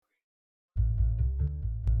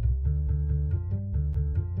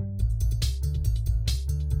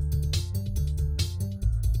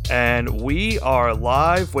and we are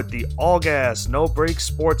live with the All Gas No Break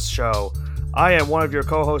Sports Show. I am one of your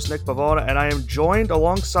co-hosts, Nick Pavona, and I am joined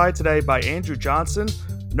alongside today by Andrew Johnson.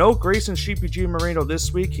 No Grayson Sheepy G. Marino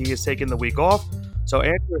this week. He is taking the week off. So,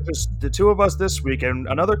 Andrew, just the two of us this week, and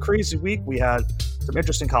another crazy week. We had some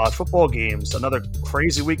interesting college football games, another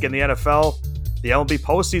crazy week in the NFL. The MLB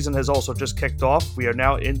postseason has also just kicked off. We are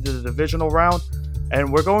now into the divisional round,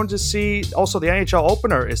 and we're going to see also the NHL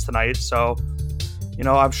opener is tonight. So,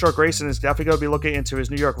 I'm sure Grayson is definitely going to be looking into his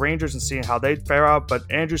New York Rangers and seeing how they fare out. But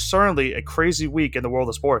Andrew, certainly a crazy week in the world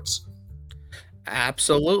of sports.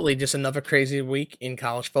 Absolutely. Just another crazy week in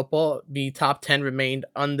college football. The top 10 remained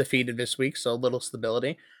undefeated this week, so a little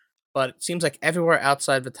stability. But it seems like everywhere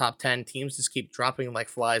outside the top 10, teams just keep dropping like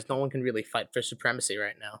flies. No one can really fight for supremacy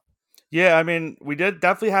right now. Yeah, I mean, we did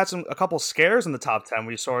definitely had a couple scares in the top 10.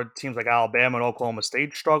 We saw teams like Alabama and Oklahoma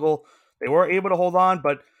State struggle. They were able to hold on,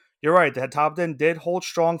 but you're right. The top 10 did hold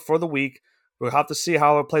strong for the week. We'll have to see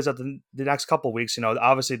how it plays out the next couple weeks.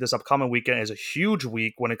 Obviously, this upcoming weekend is a huge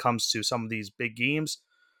week when it comes to some of these big games.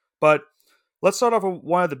 But let's start off with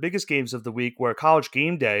one of the biggest games of the week where College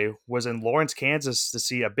Game Day was in Lawrence, Kansas to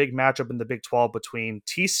see a big matchup in the Big 12 between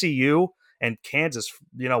TCU and Kansas.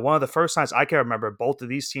 One of the first times I can remember both of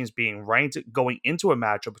these teams being ranked going into a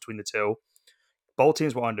matchup between the two. Both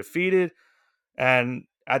teams were undefeated. And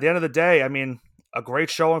at the end of the day, I mean, a great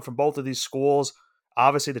showing from both of these schools.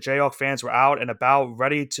 Obviously, the Jayhawk fans were out and about,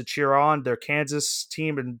 ready to cheer on their Kansas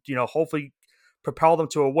team and, hopefully propel them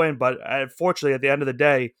to a win. But unfortunately, at the end of the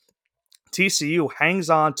day, TCU hangs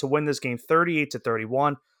on to win this game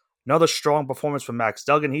 38-31. Another strong performance from Max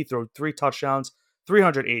Duggan. He threw 3 touchdowns,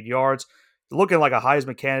 308 yards, looking like a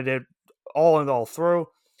Heisman candidate all in all through.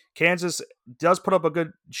 Kansas does put up a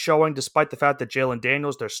good showing despite the fact that Jalen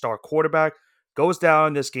Daniels, their star quarterback, goes down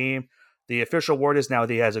in this game. The official word is now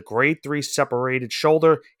that he has a grade 3 separated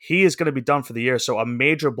shoulder. He is going to be done for the year, so a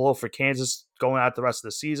major blow for Kansas going out the rest of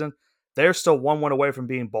the season. They're still 1 win away from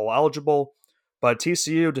being bowl eligible. But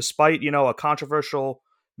TCU, despite, a controversial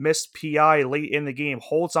missed PI late in the game,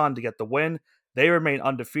 holds on to get the win. They remain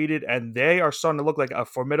undefeated, and they are starting to look like a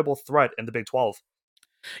formidable threat in the Big 12.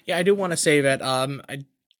 Yeah, I do want to say that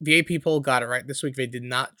the AP poll got it right this week. They did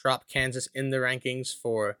not drop Kansas in the rankings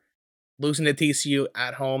for losing to TCU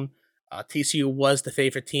at home. TCU was the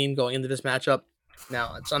favorite team going into this matchup.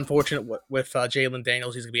 Now, it's unfortunate with Jalen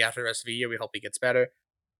Daniels. He's going to be out for the rest of the year. We hope he gets better.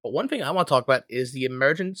 But one thing I want to talk about is the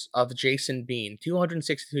emergence of Jason Bean.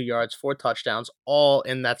 262 yards, 4 touchdowns, all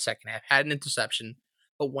in that second half. Had an interception,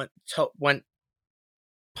 but went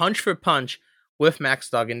punch for punch with Max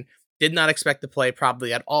Duggan. Did not expect to play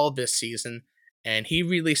probably at all this season, and he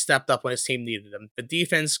really stepped up when his team needed him. The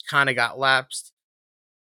defense kind of got lapsed,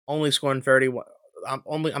 only scoring 31.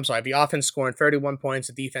 The offense scoring 31 points,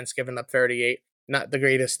 the defense giving up 38. Not the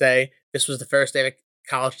greatest day. This was the first day of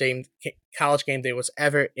college game day was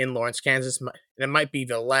ever in Lawrence, Kansas. And it might be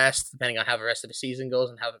the last, depending on how the rest of the season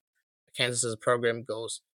goes and how Kansas as a program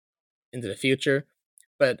goes into the future.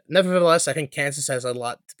 But nevertheless, I think Kansas has a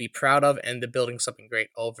lot to be proud of, and they're building something great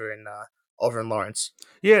over in Lawrence.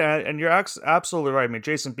 Yeah, and you're absolutely right. I mean,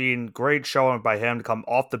 Jason Bean, great showing by him to come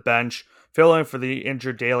off the bench, fill in for the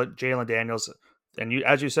injured Jalen Daniels. And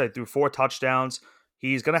as you said, threw 4 touchdowns.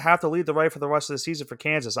 He's going to have to lead the way for the rest of the season for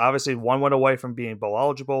Kansas. Obviously, 1 win away from being bowl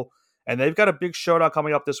eligible. And they've got a big showdown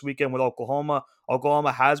coming up this weekend with Oklahoma.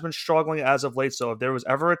 Oklahoma has been struggling as of late. So if there was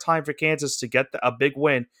ever a time for Kansas to get a big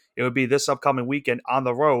win, it would be this upcoming weekend on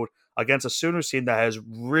the road against a Sooners team that has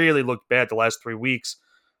really looked bad the last 3 weeks.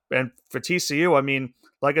 And for TCU, I mean,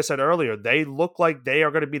 like I said earlier, they look like they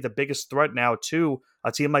are going to be the biggest threat now to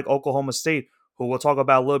a team like Oklahoma State, who we'll talk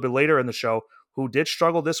about a little bit later in the show, who did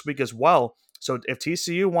struggle this week as well. So if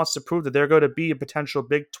TCU wants to prove that they're going to be a potential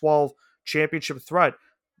Big 12 championship threat,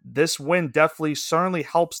 this win definitely certainly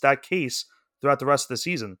helps that case throughout the rest of the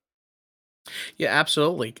season. Yeah,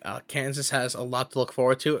 absolutely. Kansas has a lot to look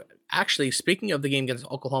forward to. Actually, speaking of the game against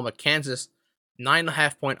Oklahoma, Kansas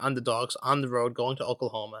 9.5 point underdogs on the road going to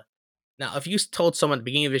Oklahoma. Now, if you told someone at the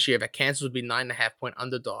beginning of this year that Kansas would be 9.5 point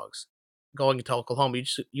underdogs going into Oklahoma,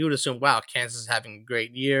 you would assume, wow, Kansas is having a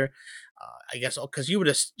great year. I guess because you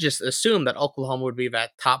would just assume that Oklahoma would be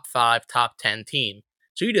that top 5, top 10 team.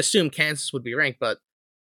 So you'd assume Kansas would be ranked, but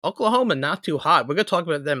Oklahoma not too hot. We're gonna talk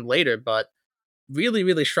about them later, but really,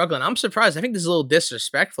 really struggling. I'm surprised. I think this is a little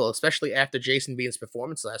disrespectful, especially after Jason Bean's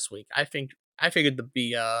performance last week. I figured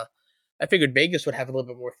Vegas would have a little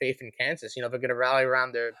bit more faith in Kansas. They're going to rally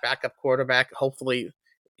around their backup quarterback. Hopefully,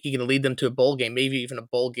 he can lead them to a bowl game, maybe even a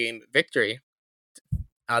bowl game victory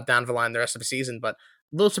down the line the rest of the season. But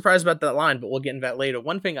a little surprised about that line, but we'll get into that later.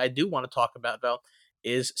 One thing I do want to talk about, though,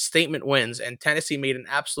 is statement wins, and Tennessee made an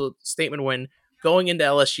absolute statement win going into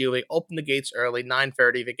LSU. They opened the gates early,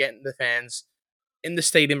 9:30. They're getting the fans in the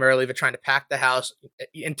stadium early. They're trying to pack the house,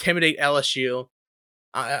 intimidate LSU.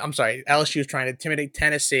 I'm sorry, LSU is trying to intimidate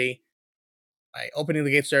Tennessee by opening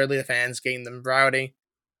the gates early. The fans, getting them rowdy.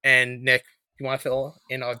 And Nick, you want to fill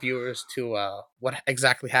in our viewers to what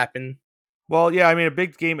exactly happened? Well, yeah, I mean, a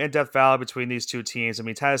big game in-depth battle between these two teams. I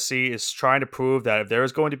mean, Tennessee is trying to prove that if there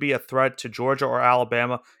is going to be a threat to Georgia or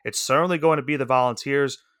Alabama, it's certainly going to be the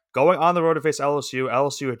Volunteers. Going on the road to face LSU,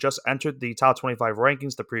 LSU had just entered the top 25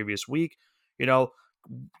 rankings the previous week, you know,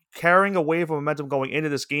 carrying a wave of momentum going into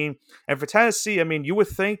this game. And for Tennessee, I mean, you would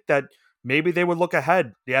think that maybe they would look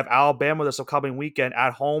ahead. They have Alabama this upcoming weekend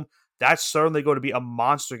at home. That's certainly going to be a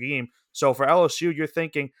monster game. So for LSU, you're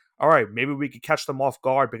thinking, all right, maybe we could catch them off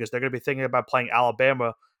guard because they're going to be thinking about playing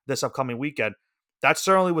Alabama this upcoming weekend. That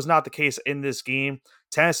certainly was not the case in this game.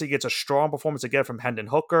 Tennessee gets a strong performance again from Hendon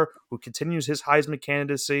Hooker, who continues his Heisman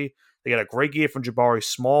candidacy. They got a great game from Jabari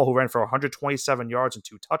Small, who ran for 127 yards and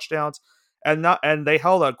 2 touchdowns. And they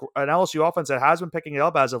held an LSU offense that has been picking it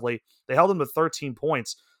up as of late. They held them to 13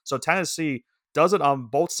 points. So Tennessee does it on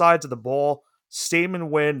both sides of the ball.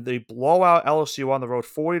 Statement win. They blow out LSU on the road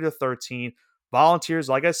 40-13. Volunteers,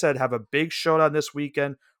 like I said, have a big showdown this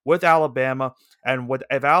weekend with Alabama. And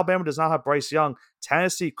if Alabama does not have Bryce Young,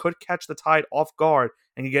 Tennessee could catch the Tide off guard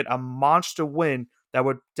and get a monster win that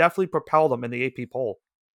would definitely propel them in the AP poll.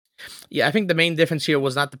 Yeah, I think the main difference here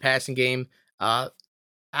was not the passing game.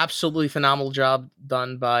 Absolutely phenomenal job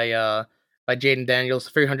done by Jaden Daniels,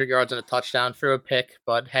 300 yards and a touchdown, threw a pick,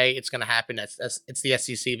 but hey, it's gonna happen. It's the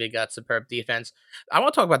SEC. They got superb defense. I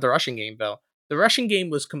want to talk about the rushing game though. The rushing game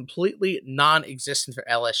was completely non-existent for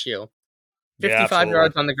LSU. Yeah, 55 absolutely.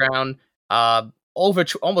 yards on the ground,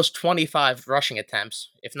 almost 25 rushing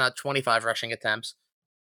attempts, if not 25 rushing attempts.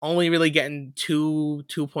 Only really getting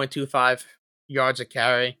 2.25 yards a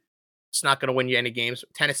carry. It's not going to win you any games.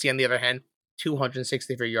 Tennessee, on the other hand,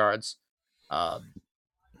 263 yards. Uh,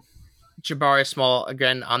 Jabari Small,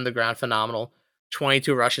 again, on the ground, phenomenal.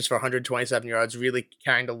 22 rushes for 127 yards, really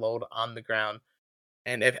carrying the load on the ground.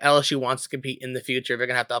 And if LSU wants to compete in the future, they're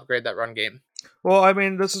going to have to upgrade that run game. Well, I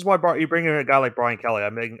mean, this is why you bring in a guy like Brian Kelly. I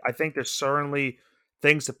mean, I think there's certainly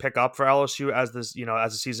things to pick up for LSU as as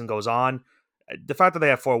the season goes on. The fact that they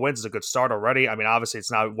have 4 wins is a good start already. I mean, obviously,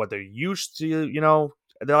 it's not what they're used to,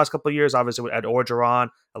 the last couple of years. Obviously, with Ed Orgeron,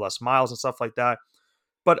 and Les Miles, and stuff like that.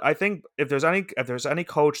 But I think if there's any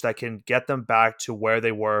coach that can get them back to where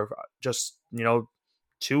they were just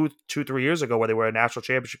 3 years ago, where they were a national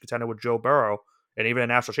championship contender with Joe Burrow, and even a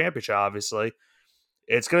national championship, obviously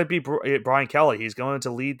it's going to be Brian Kelly. He's going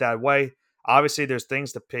to lead that way. Obviously, there's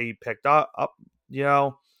things to be picked up.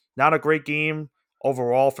 Not a great game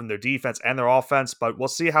overall from their defense and their offense, but we'll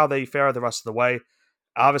see how they fare the rest of the way.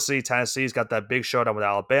 Obviously, Tennessee's got that big showdown with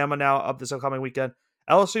Alabama now up this upcoming weekend.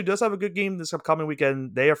 LSU does have a good game this upcoming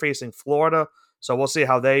weekend. They are facing Florida, so we'll see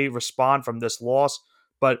how they respond from this loss.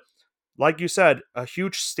 But like you said, a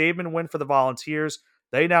huge statement win for the Volunteers.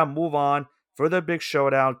 They now move on for their big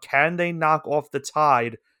showdown. Can they knock off the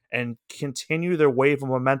Tide and continue their wave of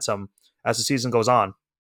momentum as the season goes on?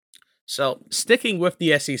 So, sticking with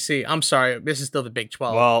the SEC, I'm sorry, this is still the Big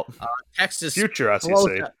 12. Well, Uh, Texas future blows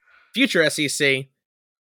SEC. out, future SEC.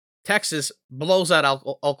 Texas blows out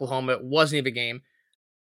Oklahoma. It wasn't even a game.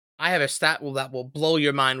 I have a that will blow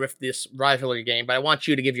your mind with this rivalry game, but I want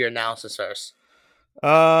you to give your analysis first.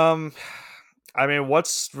 Um, I mean,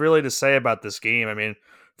 what's really to say about this game? I mean,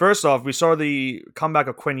 first off, we saw the comeback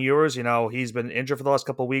of Quinn Ewers. He's been injured for the last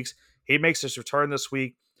couple of weeks. He makes his return this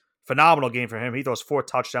week. Phenomenal game for him. He throws 4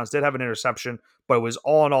 touchdowns, did have an interception, but it was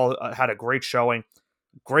all in all had a great showing.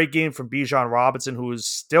 Great game from Bijan Robinson, who is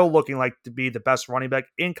still looking like to be the best running back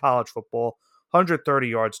in college football. 130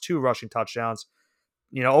 yards, 2 rushing touchdowns.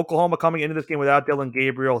 Oklahoma coming into this game without Dylan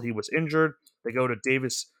Gabriel. He was injured. They go to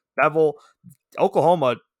Davis Bevel.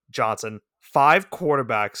 Oklahoma, Johnson, 5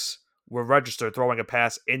 quarterbacks were registered throwing a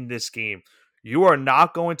pass in this game. You are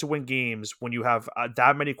not going to win games when you have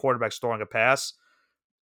that many quarterbacks throwing a pass.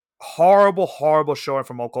 Horrible, horrible showing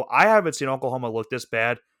from Oklahoma. I haven't seen Oklahoma look this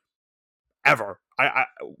bad ever.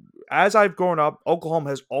 As I've grown up, Oklahoma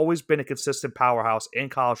has always been a consistent powerhouse in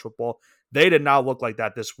college football. They did not look like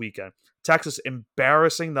that this weekend. Texas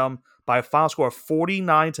embarrassing them by a final score of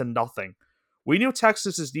 49-0. We knew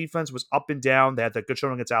Texas's defense was up and down. They had that good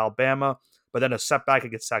showing against Alabama, but then a setback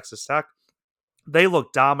against Texas Tech. They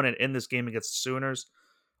look dominant in this game against the Sooners.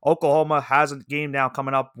 Oklahoma has a game now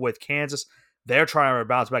coming up with Kansas. They're trying to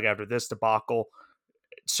bounce back after this debacle.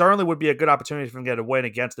 It certainly would be a good opportunity for them to get a win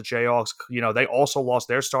against the Jayhawks. They also lost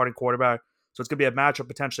their starting quarterback. So it's going to be a matchup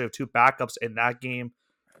potentially of two backups in that game.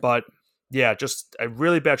 But yeah, just a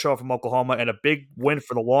really bad show from Oklahoma and a big win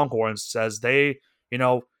for the Longhorns as they,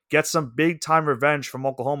 get some big time revenge from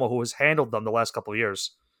Oklahoma, who has handled them the last couple of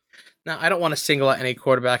years. Now, I don't want to single out any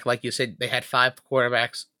quarterback. Like you said, they had 5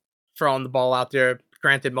 quarterbacks throwing the ball out there.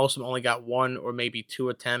 Granted, most of them only got 1 or maybe 2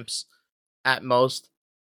 attempts at most.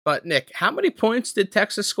 But, Nick, how many points did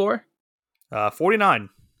Texas score? 49.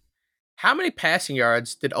 How many passing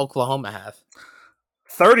yards did Oklahoma have?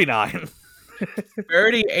 39.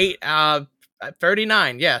 38.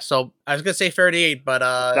 39. Yeah. So I was gonna say 38, but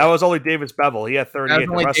that was only Davis Bevel. He had 38.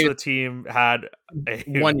 The rest of the team had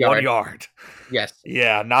 1 yard. 1 yard. Yes.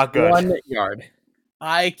 Yeah, not good. 1 yard.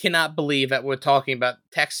 I cannot believe that we're talking about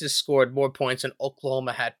Texas scored more points than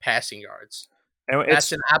Oklahoma had passing yards. And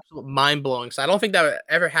that's an absolute mind blowing. So I don't think that would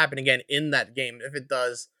ever happen again in that game. If it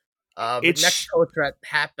does, the next coach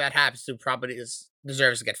that happens to probably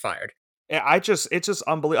deserves to get fired. It's just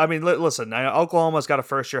unbelievable. I mean, listen, Oklahoma's got a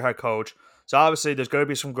first-year head coach, so obviously there's going to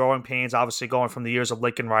be some growing pains, obviously going from the years of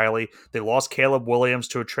Lincoln Riley. They lost Caleb Williams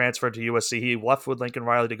to a transfer to USC. He left with Lincoln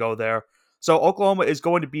Riley to go there. So Oklahoma is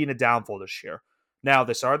going to be in a downfall this year. Now,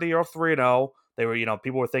 they started the year 3-0. They were,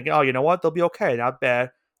 people were thinking, oh, you know what? They'll be okay, not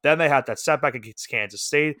bad. Then they had that setback against Kansas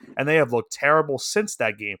State, and they have looked terrible since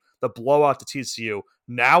that game. The blowout to TCU,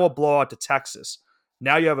 now a blowout to Texas.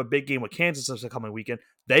 Now you have a big game with Kansas this coming weekend.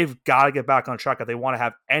 They've got to get back on track if they want to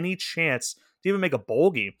have any chance to even make a bowl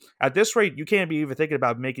game. At this rate, you can't be even thinking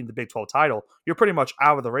about making the Big 12 title. You're pretty much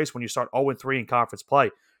out of the race when you start 0-3 in conference play.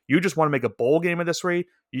 You just want to make a bowl game at this rate.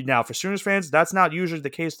 Now, for Sooners fans, that's not usually the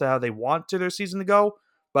case to how they want to their season to go.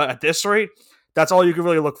 But at this rate, that's all you can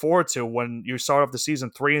really look forward to when you start off the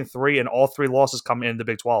season 3-3 and all 3 losses come in the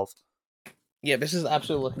Big 12. Yeah, this is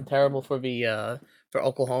absolutely looking terrible for for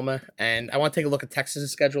Oklahoma, and I want to take a look at Texas'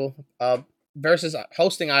 schedule versus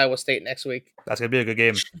hosting Iowa State next week. That's gonna be a good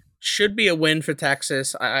game. Should be a win for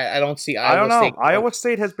Texas. I don't see Iowa. I don't know. State Iowa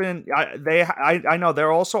State has been. I know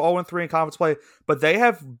they're also 0-3 in conference play, but they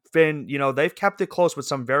have been. They've kept it close with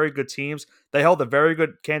some very good teams. They held a very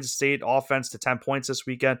good Kansas State offense to 10 points this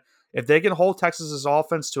weekend. If they can hold Texas's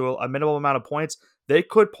offense to a minimum amount of points, they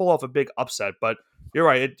could pull off a big upset. But you're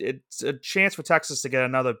right. It's a chance for Texas to get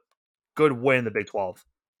another good win in the Big 12.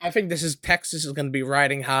 I think Texas is going to be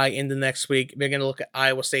riding high into next week. They're going to look at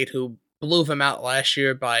Iowa State, who blew them out last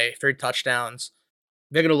year by 3 touchdowns.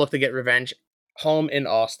 They're going to look to get revenge home in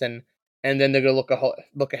Austin, and then they're going to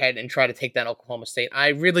look ahead and try to take down Oklahoma State. I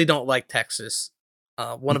really don't like Texas,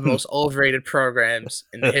 one of the most overrated programs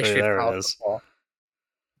in the history of college football.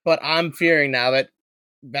 But I'm fearing now that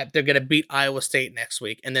they're going to beat Iowa State next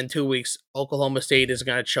week, and then 2 weeks, Oklahoma State is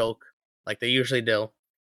going to choke like they usually do.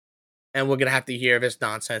 And we're going to have to hear this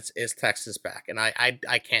nonsense, is Texas back? And I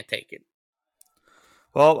can't take it.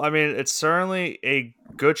 Well, I mean, it's certainly a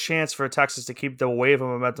good chance for Texas to keep the wave of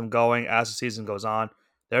momentum going as the season goes on.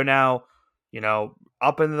 They're now,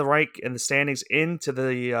 up in the rank in the standings into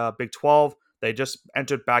the Big 12. They just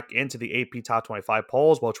entered back into the AP Top 25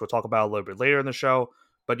 polls, which we'll talk about a little bit later in the show.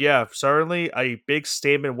 But yeah, certainly a big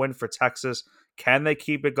statement win for Texas. Can they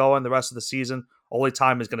keep it going the rest of the season? Only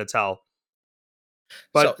time is going to tell.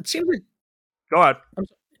 But so it seems like, go ahead.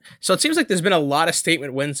 So it seems like there's been a lot of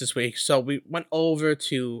statement wins this week. So we went over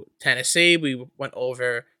to Tennessee. We went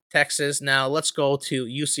over Texas. Now let's go to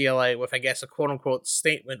UCLA with, I guess, a quote-unquote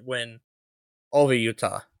statement win over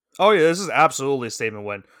Utah. Oh, yeah, this is absolutely a statement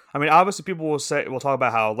win. I mean, obviously people will talk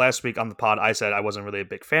about how last week on the pod I said I wasn't really a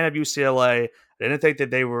big fan of UCLA. I didn't think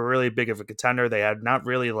that they were really big of a contender. They had not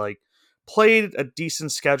really, played a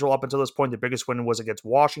decent schedule up until this point. The biggest win was against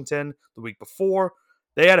Washington the week before.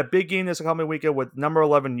 They had a big game this coming weekend with number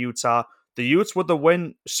 11 Utah. The Utes with the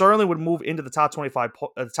win certainly would move into the top 25,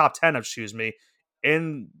 top 10,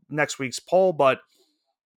 in next week's poll. But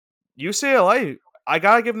UCLA, I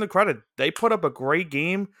gotta give them the credit. They put up a great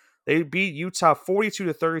game. They beat Utah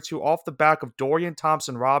 42-32 off the back of Dorian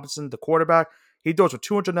Thompson-Robinson, the quarterback. He throws for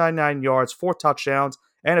 299 yards, 4 touchdowns,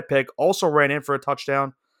 and a pick. Also ran in for a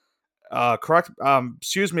touchdown.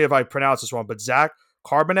 Excuse me if I pronounce this wrong, but Zach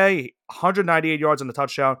Carbonet, 198 yards on the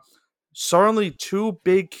touchdown. Certainly 2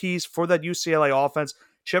 big keys for that UCLA offense.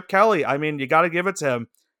 Chip Kelly, I mean, you got to give it to him.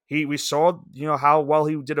 We saw, how well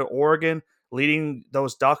he did at Oregon, leading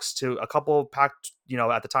those Ducks to a couple of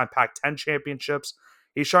at the time, Pac-10 championships.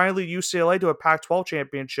 He's trying to lead UCLA to a Pac-12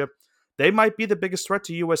 championship. They might be the biggest threat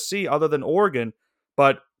to USC other than Oregon,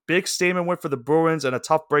 but big statement win for the Bruins and a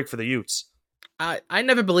tough break for the Utes. I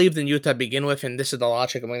never believed in Utah to begin with, and this is the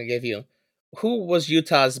logic I'm going to give you. Who was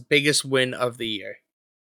Utah's biggest win of the year?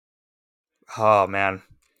 Oh, man.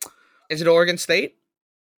 Is it Oregon State?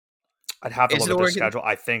 I'd have to Is look it at their Oregon? schedule.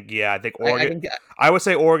 I think, yeah, I think I Oregon. can get. I would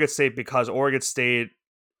say Oregon State because Oregon State,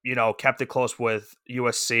 kept it close with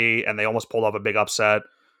USC and they almost pulled off a big upset.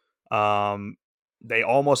 Um, they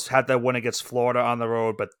almost had that win against Florida on the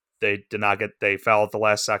road, but they did not get. They fell at the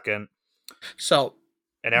last second, So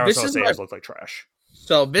and this Arizona is State my has looked like trash.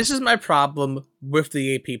 this is my problem with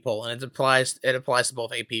the AP poll, and it applies to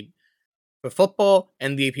both AP for football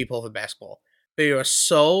and the AP poll for basketball. They are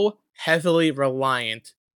so heavily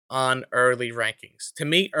reliant on early rankings. To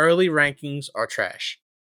me, early rankings are trash.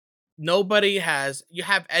 Nobody has you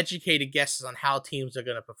have educated guesses on how teams are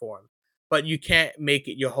going to perform, but you can't make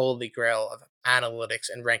it your holy grail of analytics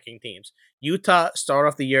and ranking teams. Utah started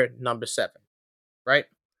off the year number 7, right?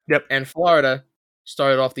 Yep, And Florida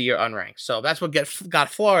started off the year unranked. So that's what got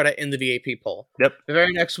Florida in the VAP poll. yep, The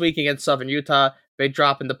very next week against Southern Utah, they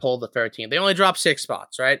drop in the poll to 13. They only dropped 6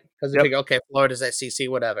 spots, right? Because they yep. figure, okay, Florida's SEC,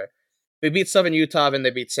 whatever. They beat Southern Utah, then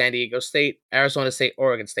they beat San Diego State, Arizona State,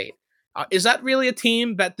 Oregon State. Is that really a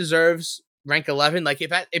team that deserves rank 11? Like,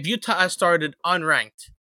 if Utah started unranked,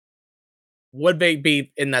 would they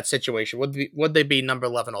be in that situation? Would they be number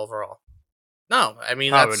 11 overall? No, I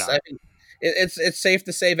mean Probably that's not. I mean, it's safe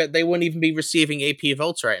to say that they wouldn't even be receiving AP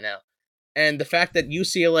votes right now. And the fact that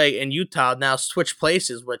UCLA and Utah now switch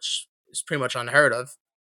places, which is pretty much unheard of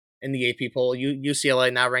in the AP poll,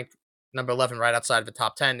 UCLA now ranked number 11 right outside of the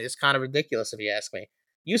top 10 is kind of ridiculous if you ask me.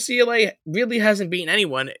 UCLA really hasn't beaten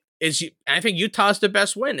anyone. I think Utah's the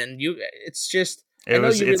best win, and it's just I know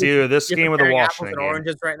It's either this you're game or the comparing apples Washington and game.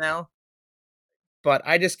 oranges right now, but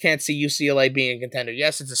I just can't see UCLA being a contender.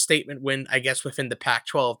 Yes, it's a statement win, I guess, within the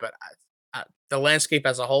Pac-12, but the landscape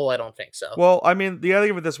as a whole, I don't think so. Well, I mean, the other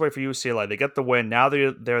give it this way for UCLA, they get the win. Now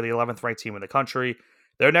they're the 11th ranked team in the country.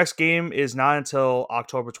 Their next game is not until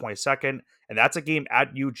October 22nd, and that's a game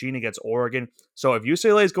at Eugene against Oregon. So if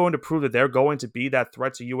UCLA is going to prove that they're going to be that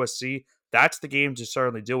threat to USC, that's the game to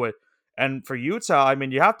certainly do it. And for Utah, I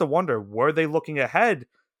mean, you have to wonder, were they looking ahead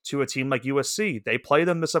to a team like USC? They play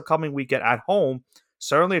them this upcoming weekend at home.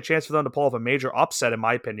 Certainly a chance for them to pull off a major upset, in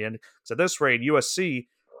my opinion. Because at this rate, USC,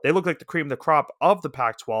 they look like the cream of the crop of the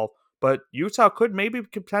Pac 12, but Utah could maybe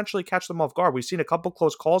potentially catch them off guard. We've seen a couple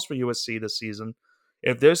close calls for USC this season.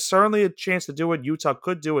 If there's certainly a chance to do it, Utah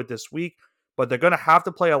could do it this week, but they're going to have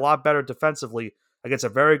to play a lot better defensively against a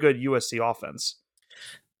very good USC offense.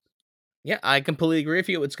 Yeah, I completely agree with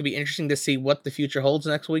you. It's gonna be interesting to see what the future holds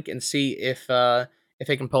next week and see if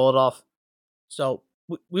they can pull it off. So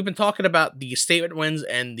we've been talking about the statement wins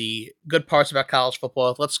and the good parts about college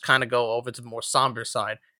football. Let's kind of go over to the more somber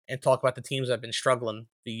side and talk about the teams that have been struggling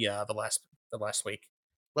the last week.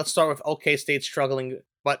 Let's start with OK State struggling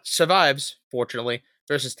but survives, fortunately,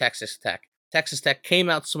 versus Texas Tech. Texas Tech came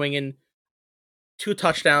out swinging, 2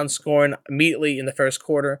 touchdowns, scoring immediately in the first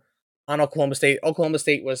quarter on Oklahoma State. Oklahoma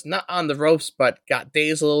State was not on the ropes, but got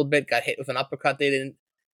dazed a little bit, got hit with an uppercut they didn't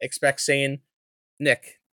expect seeing.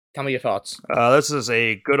 Nick, tell me your thoughts. This is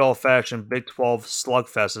a good old fashioned Big 12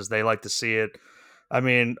 slugfest, as they like to see it. I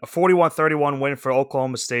mean, a 41-31 win for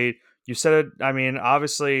Oklahoma State. You said it. I mean,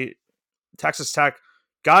 obviously, Texas Tech,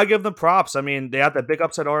 gotta give them props. I mean, they had that big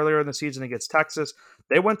upset earlier in the season against Texas.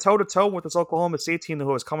 They went toe to toe with this Oklahoma State team who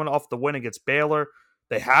was coming off the win against Baylor.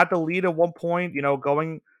 They had the lead at one point,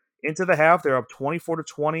 going into the half. They're up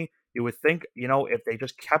 24-20. You would think, if they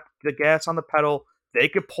just kept the gas on the pedal, they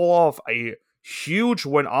could pull off a huge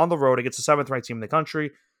win on the road against the 7th ranked team in the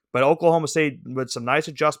country. But Oklahoma State, with some nice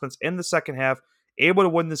adjustments in the second half, able to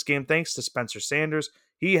win this game thanks to Spencer Sanders.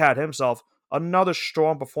 He had himself another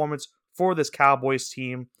strong performance for this Cowboys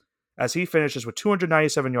team as he finishes with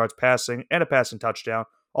 297 yards passing and a passing touchdown.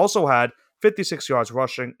 Also had 56 yards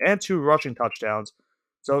rushing and 2 rushing touchdowns.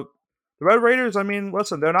 So the Red Raiders, I mean,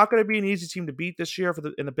 listen, they're not going to be an easy team to beat this year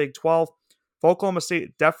in the Big 12. For Oklahoma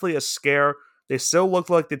State, definitely a scare. They still look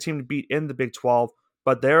like the team to beat in the Big 12,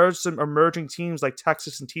 but there are some emerging teams like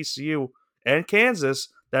Texas and TCU and Kansas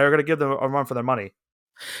that are going to give them a run for their money.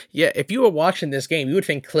 Yeah, if you were watching this game, you would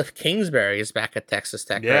think Cliff Kingsbury is back at Texas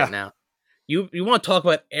Tech right Yeah. now. You want to talk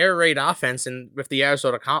about air raid offense, and with the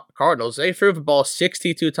Arizona Cardinals, they threw the ball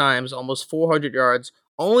 62 times, almost 400 yards,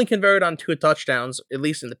 only converted on 2 touchdowns, at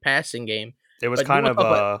least in the passing game. It was But you kind wanna talk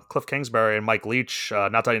about of Cliff Kingsbury and Mike Leach,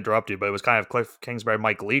 not to interrupt you, but it was kind of Cliff Kingsbury,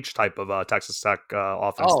 Mike Leach type of Texas Tech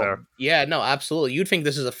offense oh, there. yeah, no, absolutely. You'd think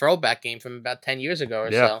this is a throwback game from about 10 years ago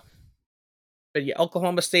or Yeah. so. But yeah,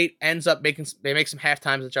 Oklahoma State ends up make some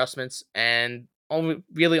halftime adjustments and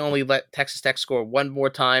only let Texas Tech score one more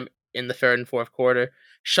time in the third and fourth quarter,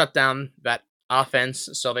 shut down that offense.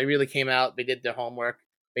 So they really came out, they did their homework,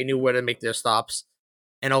 they knew where to make their stops,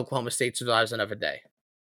 and Oklahoma State survives another day.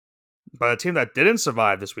 But a team that didn't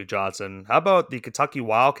survive this week, Johnson, how about the Kentucky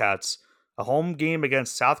Wildcats? a home game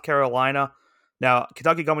against South Carolina. Now,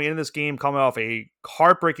 Kentucky coming into this game, coming off a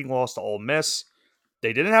heartbreaking loss to Ole Miss.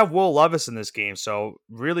 They didn't have Will Levis in this game, so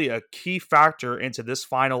really a key factor into this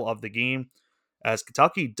final of the game as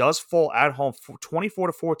Kentucky does fall at home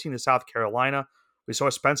 24-14 to South Carolina. We saw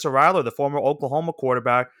Spencer Rattler, the former Oklahoma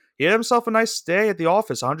quarterback. He had himself a nice day at the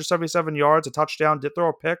office, 177 yards, a touchdown, did throw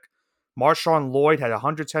a pick. Marshawn Lloyd had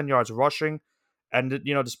 110 yards rushing. And,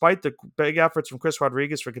 despite the big efforts from Chris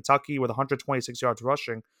Rodriguez for Kentucky with 126 yards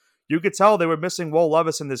rushing, you could tell they were missing Will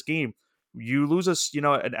Levis in this game. You lose an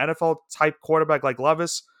NFL type quarterback like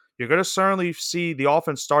Levis, you're going to certainly see the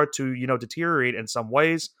offense start to, deteriorate in some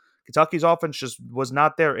ways. Kentucky's offense just was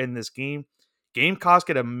not there in this game. Gamecocks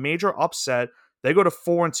get a major upset. They go to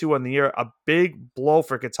 4-2 on the year, a big blow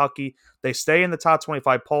for Kentucky. They stay in the top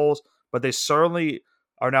 25 polls, but they certainly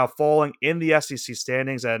are now falling in the SEC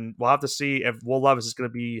standings, and we'll have to see if Will Levis is going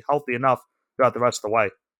to be healthy enough throughout the rest of the way.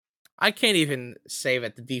 I can't even say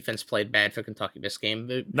that the defense played bad for Kentucky this game.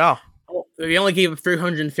 No. They only gave up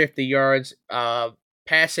 350 yards,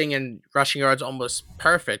 passing and rushing yards almost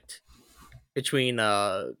perfect between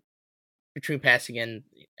passing and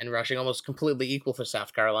rushing, almost completely equal for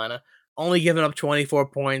South Carolina. Only giving up 24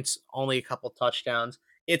 points, only a couple touchdowns.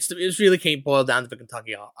 It really can't boil down to the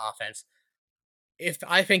Kentucky offense.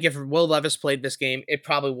 I think if Will Levis played this game, it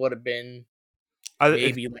probably would have been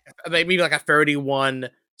maybe like a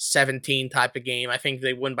 31-17 type of game. I think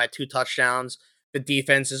they win by 2 touchdowns. The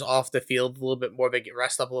defense is off the field a little bit more. They get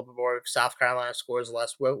rest up a little bit more. If South Carolina scores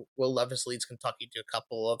less, Will Levis leads Kentucky to a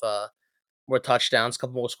couple of more touchdowns, a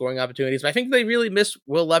couple more scoring opportunities. But I think they really missed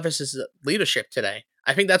Will Levis's leadership today.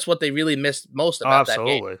 I think that's what they really missed most about that game.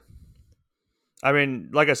 Absolutely. I mean,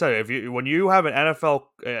 like I said, when you have an NFL,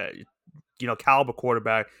 caliber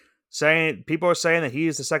quarterback, people are saying that he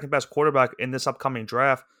is the second best quarterback in this upcoming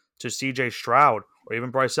draft to C.J. Stroud or even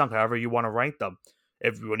Bryce Young, however you want to rank them.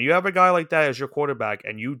 When you have a guy like that as your quarterback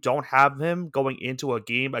and you don't have him going into a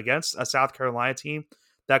game against a South Carolina team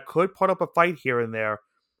that could put up a fight here and there,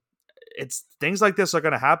 it's things like this are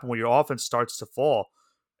going to happen when your offense starts to fall.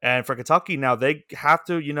 And for Kentucky now, they have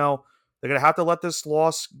to, they're going to have to let this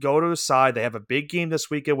loss go to the side. They have a big game this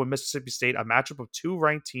weekend with Mississippi State, a matchup of 2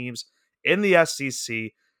 ranked teams in the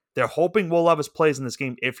SEC. They're hoping Will Levis plays in this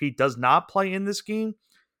game. If he does not play in this game,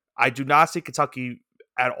 I do not see Kentucky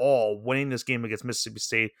at all winning this game against Mississippi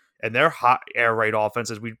State and their hot air raid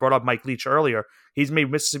offense. As we brought up Mike Leach earlier, he's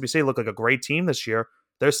made Mississippi State look like a great team this year.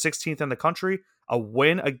 They're 16th in the country. A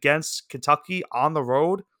win against Kentucky on the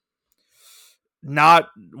road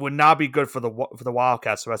would not be good for the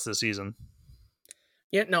Wildcats the rest of the season.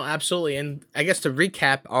 Yeah, no, absolutely. And I guess to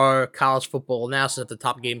recap our college football analysis of the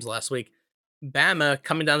top games last week, Bama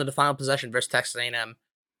coming down to the final possession versus Texas A&M.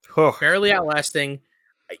 Barely outlasting.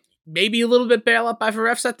 Maybe a little bit bailout by the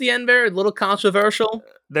refs at the end there, a little controversial.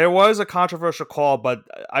 There was a controversial call, but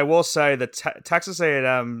I will say that Texas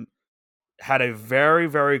A&M had a very,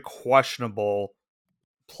 very questionable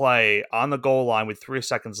play on the goal line with 3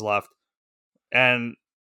 seconds left. And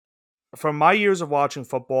from my years of watching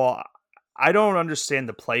football, I don't understand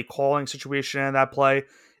the play calling situation in that play.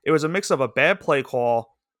 It was a mix of a bad play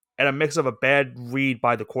call and a mix of a bad read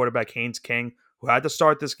by the quarterback, Haynes King, who had to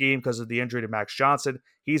start this game because of the injury to Max Johnson.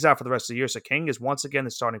 He's out for the rest of the year, so King is once again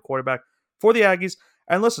the starting quarterback for the Aggies.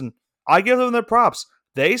 And listen, I give them their props.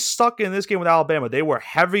 They stuck in this game with Alabama. They were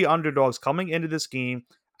heavy underdogs coming into this game.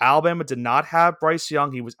 Alabama did not have Bryce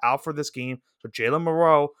Young. He was out for this game, so Jalen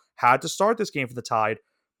Moreau had to start this game for the Tide.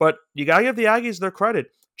 But you got to give the Aggies their credit.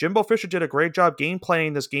 Jimbo Fisher did a great job game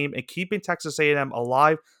playing this game and keeping Texas A&M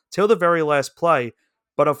alive till the very last play.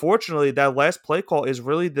 But unfortunately, that last play call is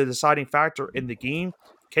really the deciding factor in the game.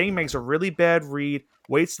 King makes a really bad read,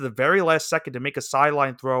 waits to the very last second to make a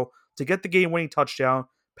sideline throw to get the game-winning touchdown.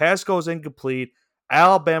 Pass goes incomplete.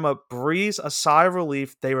 Alabama breathes a sigh of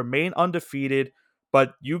relief. They remain undefeated,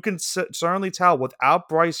 but you can certainly tell without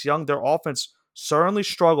Bryce Young, their offense certainly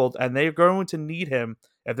struggled, and they're going to need him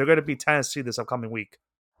if they're going to beat Tennessee this upcoming week.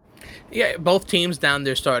 Yeah, both teams down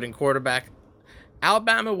their starting quarterback.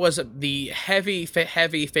 Alabama was the heavy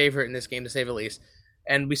favorite in this game, to say the least.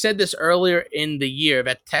 And we said this earlier in the year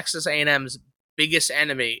that Texas A&M's biggest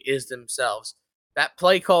enemy is themselves. That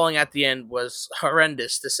play calling at the end was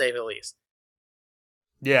horrendous, to say the least.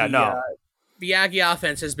 Yeah, the Aggie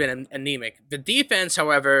offense has been anemic. The defense,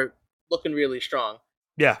 however, looking really strong.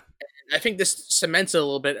 Yeah. And I think this cements it a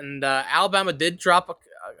little bit. And Alabama did drop a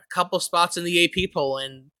couple spots in the AP poll,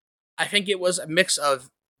 and I think it was a mix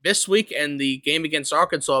of this week and the game against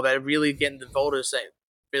Arkansas that really getting the voters saying,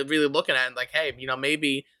 they're really looking at it like, hey,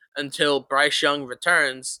 maybe until Bryce Young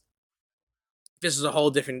returns, this is a whole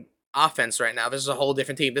different offense right now. This is a whole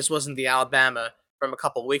different team. This wasn't the Alabama from a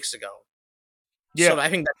couple weeks ago. Yeah, So I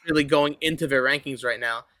think that's really going into their rankings right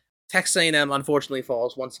now. Texas A&M unfortunately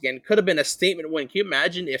falls once again. Could have been a statement win. Can you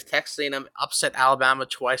imagine if Texas A&M upset Alabama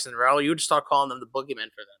twice in a row? You would start calling them the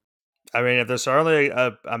boogeyman for them. I mean, if there's certainly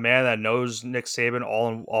a man that knows Nick Saban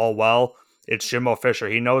all well, it's Jimbo Fisher.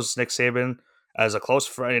 He knows Nick Saban as a close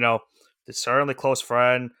friend. Certainly close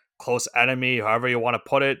friend, close enemy, however you want to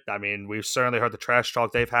put it. I mean, we've certainly heard the trash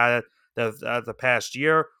talk they've had the past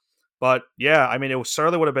year. But yeah, I mean,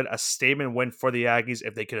 certainly would have been a statement win for the Aggies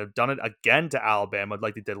if they could have done it again to Alabama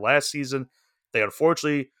like they did last season. They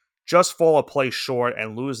unfortunately just fall a play short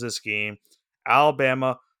and lose this game.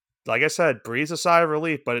 Alabama, like I said, breathes a sigh of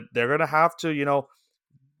relief, but they're gonna have to,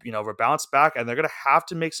 bounce back, and they're gonna have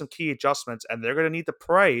to make some key adjustments, and they're gonna need to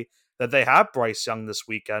pray that they have Bryce Young this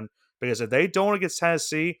weekend, because if they don't against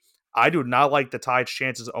Tennessee, I do not like the Tide's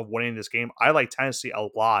chances of winning this game. I like Tennessee a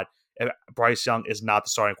lot if Bryce Young is not the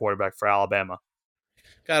starting quarterback for Alabama.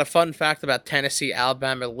 Got a fun fact about Tennessee,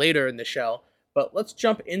 Alabama later in the show. But let's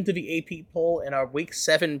jump into the AP poll in our Week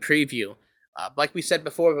 7 preview. Like we said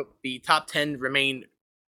before, the top 10 remain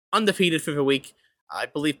undefeated for the week. I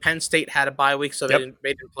believe Penn State had a bye week, so Yep,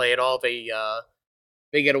 they didn't play at all. They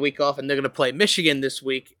get a week off, and they're going to play Michigan this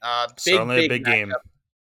week. certainly a Big big game. matchup.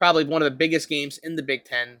 Probably one of the biggest games in the Big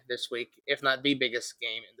Ten this week, if not the biggest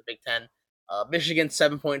game in the Big Ten. Michigan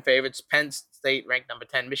 7-point favorites. Penn State ranked number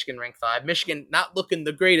 10. Michigan ranked 5. Michigan not looking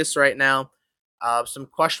the greatest right now. Some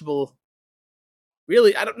questionable,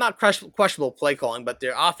 really, I don't not questionable play calling, but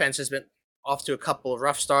their offense has been off to a couple of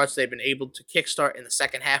rough starts. They've been able to kickstart in the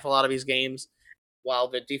second half a lot of these games, while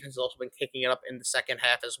their defense has also been kicking it up in the second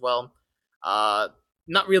half as well. Uh,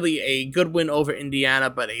 Not really a good win over Indiana,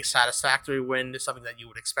 but a satisfactory win is something that you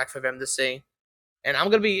would expect for them to see. And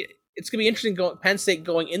it's gonna be interesting going Penn State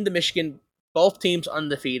going into Michigan, both teams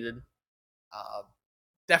undefeated. Uh,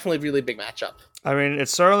 Definitely really big matchup. I mean,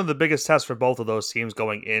 it's certainly the biggest test for both of those teams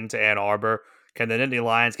going into Ann Arbor. Can the Nittany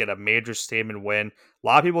Lions get a major statement win? A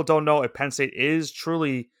lot of people don't know if Penn State is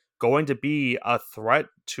truly going to be a threat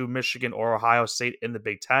to Michigan or Ohio State in the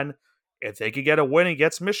Big Ten. If they could get a win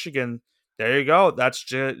against Michigan, there you go. That's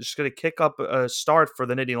just going to kick up a start for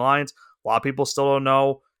the Nittany Lions. A lot of people still don't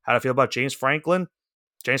know how to feel about James Franklin.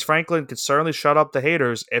 James Franklin could certainly shut up the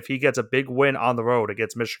haters if he gets a big win on the road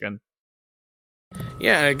against Michigan.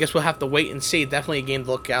 Yeah, I guess we'll have to wait and see. Definitely a game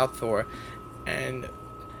to look out for. And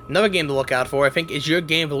another game to look out for, I think, is your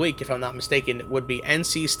game of the week, if I'm not mistaken, would be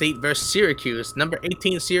NC State versus Syracuse. Number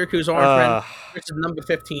 18 Syracuse Orange Men versus number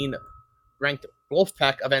 15 ranked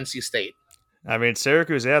Wolfpack of NC State. I mean,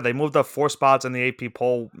 Syracuse, yeah, they moved up 4 spots in the AP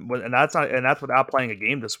poll, and that's without playing a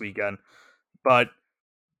game this weekend. But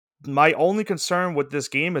my only concern with this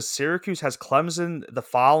game is Syracuse has Clemson the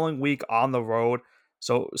following week on the road,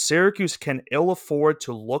 so Syracuse can ill afford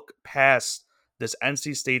to look past this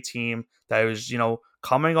NC State team that was,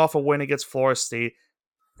 coming off a win against Florida State.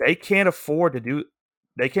 They can't afford to do.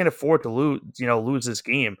 They can't afford to lose this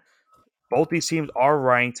game. Both these teams are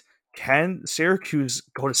ranked. Can Syracuse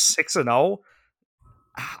go to 6-0?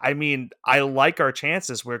 I mean, I like our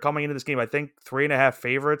chances. We're coming into this game, I think 3.5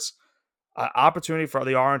 favorites. Opportunity for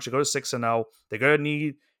the Orange to go to 6-0. They're going to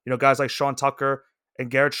need, guys like Sean Tucker and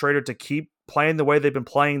Garrett Schrader to keep playing the way they've been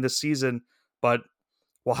playing this season. But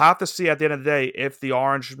we'll have to see at the end of the day if the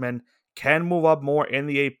Orangemen can move up more in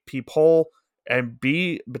the AP poll and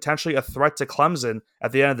be potentially a threat to Clemson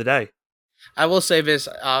at the end of the day. I will say this: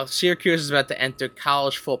 Syracuse is about to enter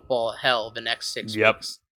college football hell the next 6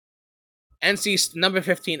 weeks. Number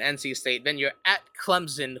 15 NC State. Then you're at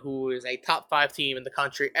Clemson, who is a top 5 team in the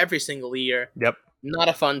country every single year. Yep. Not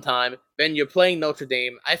a fun time. Then you're playing Notre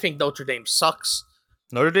Dame. I think Notre Dame sucks.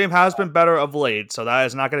 Notre Dame has been better of late, so that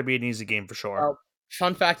is not going to be an easy game for sure.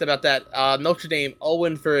 Fun fact about that: Notre Dame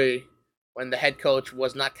 0-3 when the head coach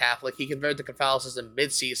was not Catholic. He converted to Catholicism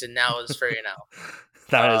mid-season. Now is 3-0.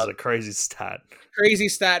 That is a crazy stat. Crazy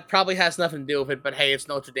stat. Probably has nothing to do with it, but hey, it's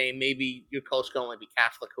Notre Dame. Maybe your coach can only be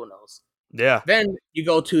Catholic. Who knows? Yeah. Then you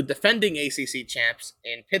go to defending ACC champs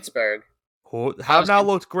in Pittsburgh. Who have not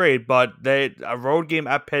looked great, but a road game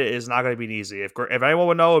at Pitt is not going to be easy. If anyone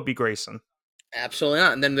would know, it would be Grayson. Absolutely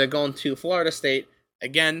not. And then they're going to Florida State.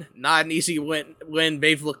 Again, not an easy win.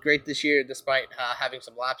 They've looked great this year despite having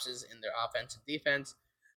some lapses in their offense and defense.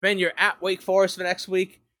 Then you're at Wake Forest the next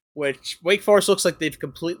week, which Wake Forest looks like they've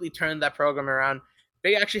completely turned that program around.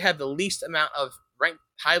 They actually have the least amount of ranked,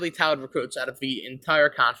 highly touted recruits out of the entire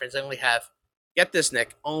conference. They only have, get this,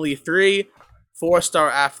 Nick, only 3 4-star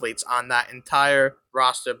athletes on that entire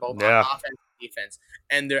roster, both on offense and defense.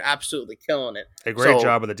 And they're absolutely killing it. A great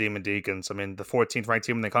job with the Demon Deacons. I mean, the 14th ranked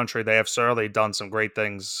team in the country, they have certainly done some great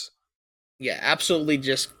things. Yeah, absolutely,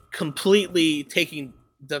 just completely taking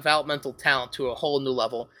developmental talent to a whole new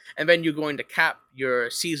level, and then you're going to cap your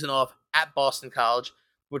season off at Boston College,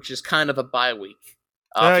 which is kind of a bye week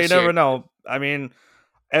Yeah, for you never Syracuse. know. I mean,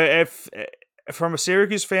 if from a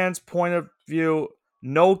Syracuse fan's point of view,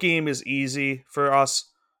 no game is easy for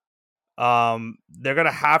us. They're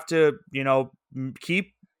gonna have to,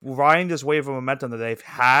 keep riding this wave of momentum that they've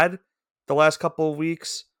had the last couple of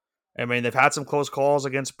weeks. I mean, they've had some close calls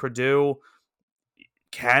against Purdue.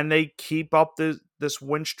 Can they keep up this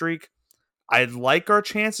win streak? I like our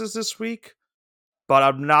chances this week, but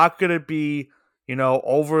I'm not gonna be,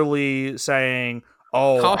 overly saying,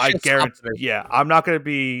 "Oh, I Cautious guarantee." optimism. Yeah, I'm not gonna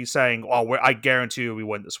be saying, "Oh, I guarantee you we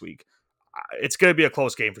win this week." It's gonna be a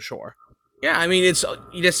close game for sure. Yeah, I mean, it's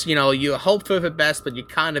you just you hope for the best, but you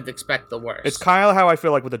kind of expect the It's worst. kind of how I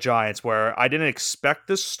feel like with the Giants, where I didn't expect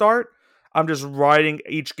this start. I'm just riding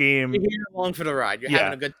each You're game. here along for the ride. You're having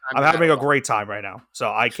Yeah, a good time I'm no matter having a what. great time right now, so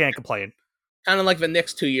I can't complain. Kind of like the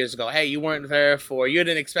Knicks 2 years ago. Hey, you weren't there for. You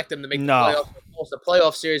didn't expect them to make the No, playoffs, almost a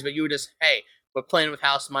playoff series, but you were just, hey, we're playing with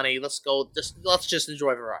house money. Let's go. Just let's just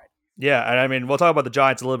enjoy the ride. yeah, and I mean we'll talk about the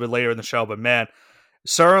Giants a little bit later in the show, but man,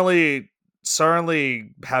 certainly,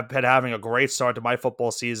 certainly have been having a great start to my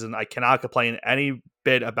football season. I cannot complain any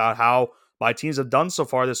bit about how my teams have done so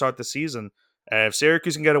far to start the season. And if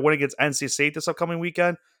Syracuse can get a win against NC State this upcoming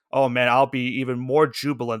weekend, oh man, I'll be even more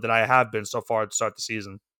jubilant than I have been so far to start the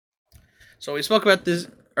season. So we spoke about this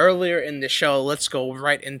earlier in the show. Let's go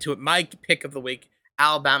right into it. My pick of the week: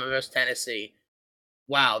 Alabama versus Tennessee.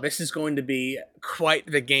 Wow, this is going to be quite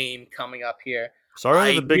the game coming up here.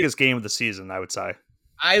 Certainly the I biggest game of the season, I would say.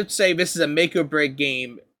 I would say this is a make or break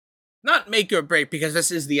game. Not make or break because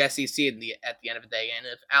this is the SEC at the end of the day, and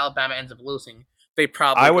if Alabama ends up losing, they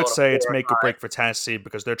probably I go would to say four it's or make or five. break for Tennessee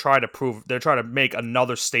because they're trying to make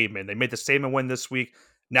another statement. They made the statement win this week.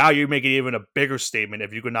 Now you make it even a bigger statement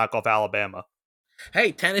if you could knock off Alabama.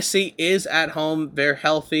 Hey, Tennessee is at home. They're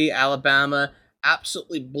healthy. Alabama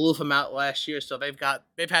absolutely blew them out last year, so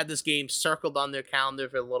they've had this game circled on their calendar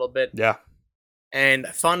for a little bit. Yeah. And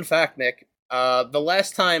fun fact, Nick, the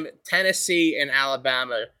last time Tennessee and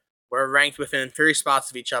Alabama were ranked within 3 spots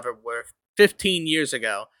of each other were 15 years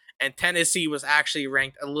ago, and Tennessee was actually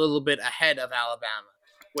ranked a little bit ahead of Alabama,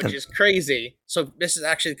 which And is crazy. So this has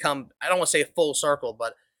actually come, I don't want to say full circle,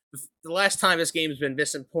 but the last time this game has been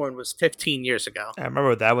this important was 15 years ago. I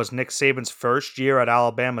remember that was Nick Saban's first year at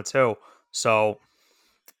Alabama too. So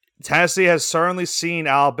Tennessee has certainly seen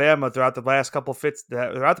Alabama throughout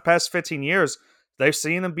the past 15 years. They've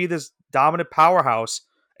seen them be this dominant powerhouse.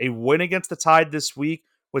 A win against the Tide this week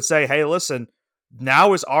would say, "Hey, listen,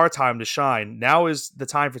 now is our time to shine. Now is the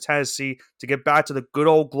time for Tennessee to get back to the good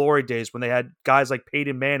old glory days when they had guys like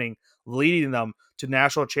Peyton Manning leading them to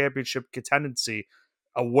national championship contendency."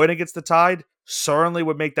 A win against the Tide certainly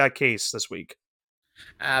would make that case this week.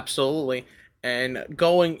 Absolutely. And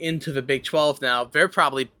going into the Big 12 now, their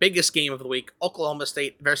probably biggest game of the week: Oklahoma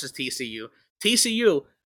State versus TCU. TCU,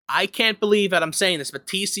 I can't believe that I'm saying this, but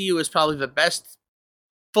TCU is probably the best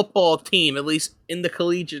football team, at least in the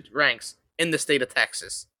collegiate ranks, in the state of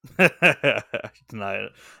Texas. A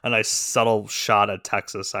nice subtle shot at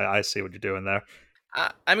Texas. I see what you're doing there.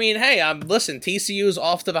 I mean, hey, listen, TCU is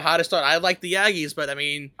off to the hottest start. I like the Aggies, but I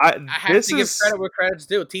mean, I I have this to give is credit where credit's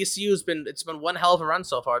due. It's been one hell of a run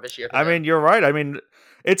so far this year for I them. mean, you're right. I mean,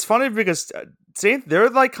 it's funny because they're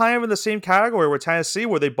like kind of in the same category with Tennessee,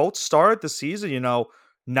 where they both started the season,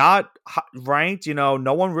 not ranked. No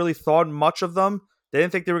one really thought much of them. They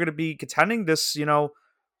didn't think they were going to be contending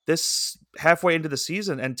this halfway into the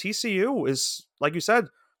season. And TCU is, like you said,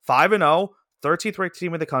 5-0, 13th ranked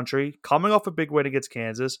team in the country, coming off a big win against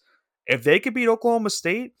Kansas. If they could beat Oklahoma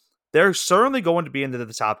State, they're certainly going to be into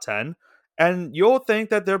the top 10. And you'll think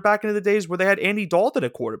that they're back into the days where they had Andy Dalton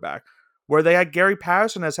at quarterback, where they had Gary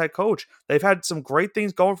Patterson as head coach. They've had some great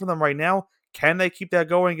things going for them right now. Can they keep that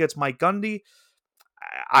going against Mike Gundy?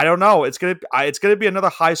 I don't know. It's gonna be another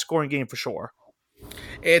high scoring game for sure.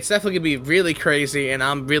 It's definitely gonna be really crazy, and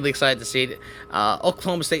I'm really excited to see it.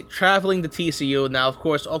 Oklahoma State traveling to TCU. Now, of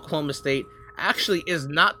course, Oklahoma State actually is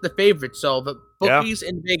not the favorite, so the Yeah, bookies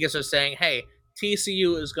in Vegas are saying, "Hey,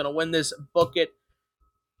 TCU is gonna win this. Book it."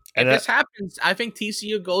 and If this happens, I think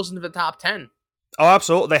TCU goes into the top 10. oh,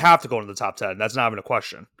 absolutely, they have to go into the top 10. That's not even a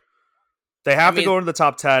question. They I have to mean, go into the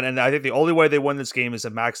top 10, and I think the only way they win this game is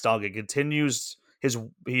if Max Duggan continues his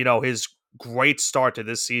great start to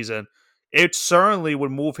this season. It certainly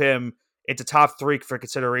would move him into top 3 for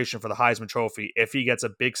consideration for the Heisman Trophy if he gets a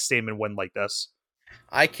big statement win like this.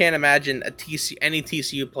 I can't imagine any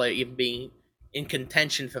TCU player even being in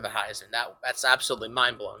contention for the Heisman. That's absolutely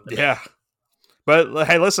mind blowing to me. Yeah, But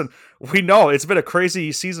hey, listen, we know it's been a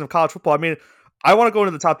crazy season of college football. I mean, I want to go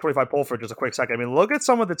into the top 25 poll for just a quick second. I mean, look at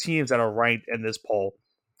some of the teams that are ranked in this poll.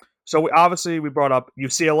 So we brought up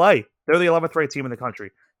UCLA. They're the 11th ranked team in the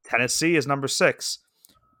country. Tennessee is number 6.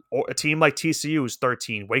 Or a team like TCU is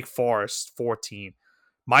 13. Wake Forest 14.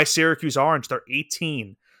 My Syracuse Orange, they're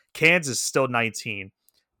 18. Kansas still 19.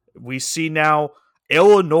 We see now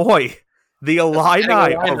Illinois, the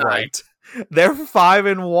Illini are ranked. They're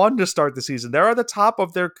 5-1 to start the season. They're at the top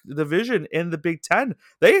of their division in the Big Ten.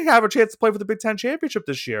 They have a chance to play for the Big Ten championship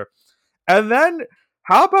this year. And then,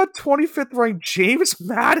 how about 25th ranked James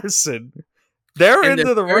Madison? They're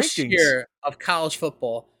into the first rankings. Year of college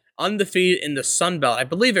football, undefeated in the Sun Belt. I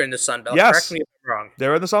believe they're in the Sun Belt. Yes, correct me if I'm wrong.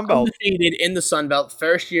 They're in the Sun Belt. Undefeated in the Sun Belt.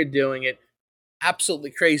 First year doing it.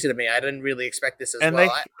 Absolutely crazy to me. I didn't really expect this as well.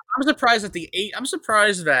 I'm surprised at the 8. I'm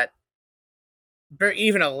surprised that they're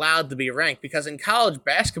even allowed to be ranked, because in college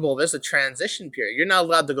basketball there's a transition period. You're not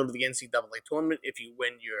allowed to go to the NCAA tournament if you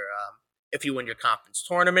win your conference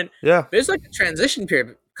tournament. Yeah, there's like a transition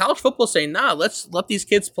period. College football saying, nah, let's let these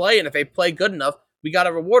kids play, and if they play good enough, we got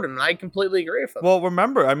to reward them. And I completely agree with them. Well,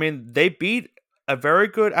 remember, I mean, they beat a very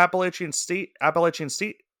good Appalachian State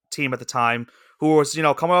team at the time, who was,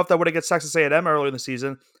 coming off that win against Texas A&M earlier in the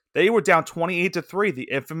season. They were down 28-3, the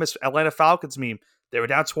infamous Atlanta Falcons meme. They were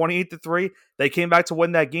down 28-3. They came back to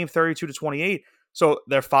win that game 32-28. So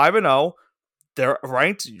they're 5-0. They're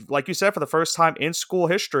ranked, like you said, for the first time in school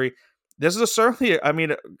history. This is certainly,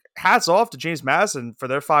 hats off to James Madison for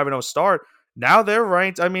their 5-0 start. Now they're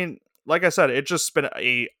ranked. I mean, like I said, it's just been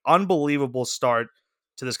an unbelievable start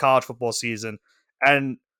to this college football season.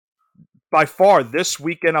 And by far, this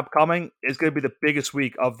weekend upcoming is going to be the biggest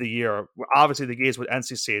week of the year. Obviously, the games with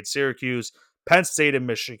NC State, Syracuse, Penn State, and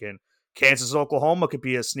Michigan. Kansas, Oklahoma could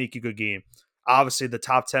be a sneaky good game. Obviously, the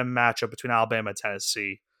top 10 matchup between Alabama and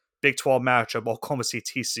Tennessee. Big 12 matchup, Oklahoma State,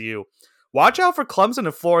 TCU. Watch out for Clemson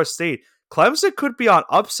and Florida State. Clemson could be on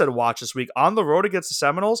upset watch this week on the road against the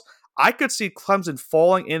Seminoles. I could see Clemson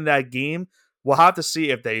falling in that game. We'll have to see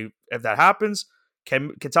if that happens.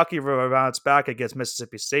 Can Kentucky bounce back against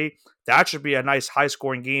Mississippi State? That should be a nice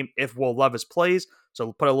high-scoring game if Will Levis plays. So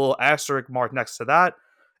we'll put a little asterisk mark next to that.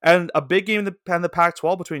 And a big game in the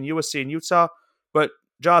Pac-12 between USC and Utah. But,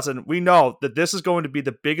 Johnson, we know that this is going to be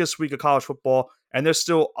the biggest week of college football, and there's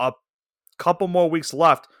still a couple more weeks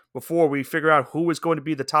left before we figure out who is going to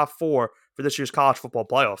be the top 4 for this year's college football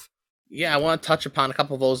playoff. Yeah, I want to touch upon a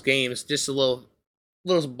couple of those games. Just a little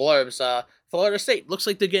blurbs. Florida State looks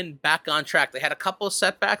like they're getting back on track. They had a couple of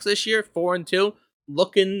setbacks this year, 4-2,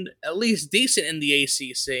 looking at least decent in the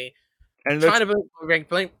ACC. And trying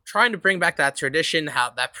to bring back that tradition,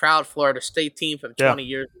 how that proud Florida State team from 20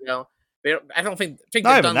 years ago. I think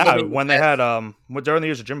not even that when they had during the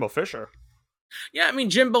years of Jimbo Fisher. Yeah, I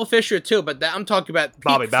mean Jimbo Fisher too, but I'm talking about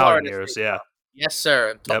Bobby Bowden years. Yeah, yes,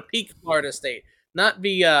 sir. Peak Florida State, not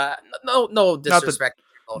the no disrespect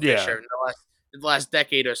to Jimbo Fisher in the last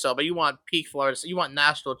decade or so, but you want peak Florida State, you want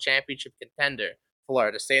national championship contender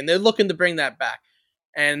Florida State, and they're looking to bring that back.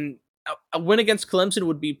 And a win against Clemson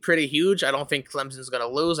would be pretty huge. I don't think Clemson's going to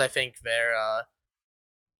lose. I think they're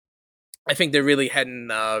really heading.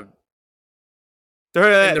 They're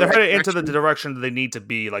headed into the direction that they need to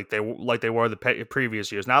be, like they were the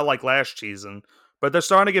previous years. Not like last season, but they're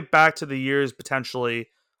starting to get back to the years potentially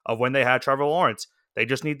of when they had Trevor Lawrence. They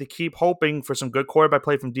just need to keep hoping for some good quarterback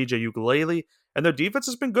play from DJ Ukulele, and their defense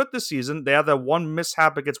has been good this season. They had that one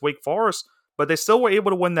mishap against Wake Forest, but they still were able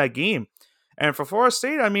to win that game. And for Florida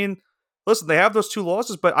State, I mean, listen, they have those 2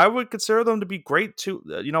 losses, but I would consider them to be great too.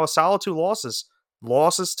 A solid 2 losses.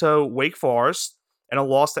 Losses to Wake Forest and a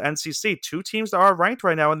loss to NC State. 2 teams that are ranked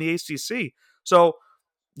right now in the ACC. So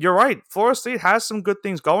you're right. Florida State has some good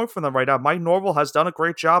things going for them right now. Mike Norvell has done a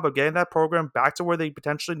great job of getting that program back to where they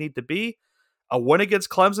potentially need to be. A win against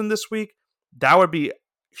Clemson this week, that would be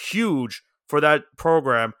huge for that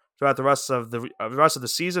program throughout the rest of the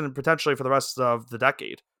season and potentially for the rest of the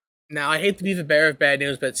decade. Now, I hate to be the bearer of bad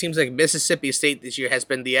news, but it seems like Mississippi State this year has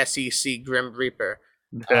been the SEC Grim Reaper.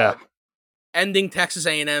 Yeah. Ending Texas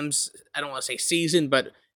A&M's, I don't want to say season,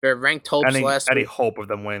 but their ranked hopes last week. Any hope of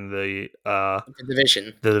them winning the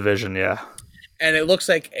division. The division, yeah. And it looks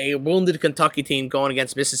like a wounded Kentucky team going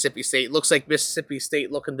against Mississippi State. Looks like Mississippi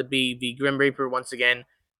State looking to be the Grim Reaper once again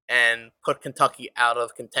and put Kentucky out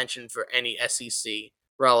of contention for any SEC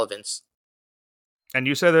relevance. And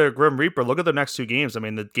you said they're a Grim Reaper. Look at the next 2 games. I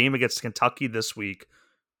mean, the game against Kentucky this week,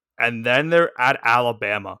 and then they're at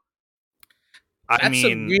Alabama.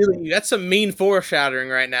 That's some mean foreshadowing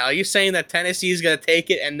right now. Are you saying that Tennessee's going to take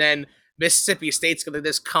it, and then Mississippi State's going to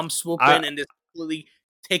just come swoop in and just completely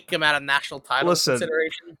take them out of national title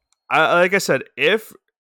consideration? like I said, if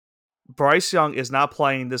Bryce Young is not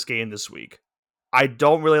playing this game this week, I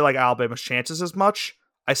don't really like Alabama's chances as much.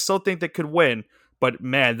 I still think they could win, but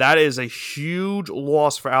man, that is a huge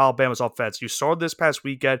loss for Alabama's offense. You saw this past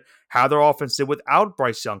weekend how their offense did without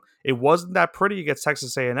Bryce Young. It wasn't that pretty against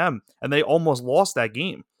Texas A&M, and they almost lost that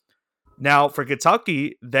game. Now, for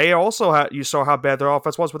Kentucky, they also had, you saw how bad their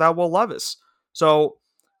offense was without Will Levis. So,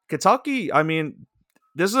 Kentucky, I mean,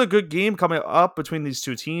 this is a good game coming up between these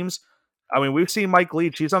two teams. I mean, we've seen Mike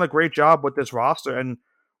Leach. He's done a great job with this roster, and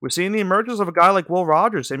we're seeing the emergence of a guy like Will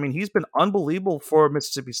Rogers. I mean, he's been unbelievable for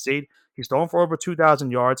Mississippi State. He's thrown for over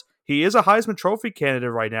 2,000 yards. He is a Heisman Trophy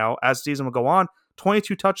candidate right now as the season will go on.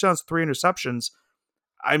 22 touchdowns, 3 interceptions.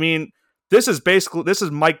 I mean, this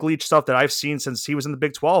is Mike Leach stuff that I've seen since he was in the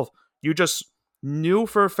Big 12. You just knew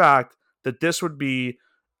for a fact that this would be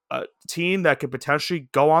a team that could potentially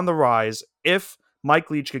go on the rise if Mike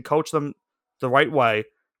Leach could coach them the right way.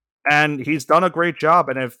 And he's done a great job.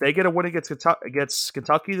 And if they get a win against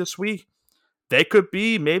Kentucky this week, they could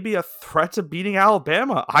be maybe a threat to beating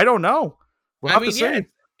Alabama. I don't know. We'll have to see. Yeah,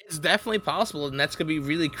 it's definitely possible, and that's going to be a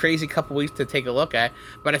really crazy couple weeks to take a look at.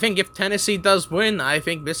 But I think if Tennessee does win, I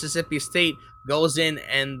think Mississippi State goes in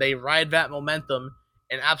and they ride that momentum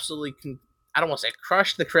and absolutely, I don't want to say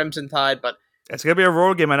crush the Crimson Tide, but it's going to be a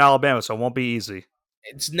road game in Alabama, so it won't be easy.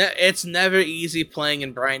 It's never easy playing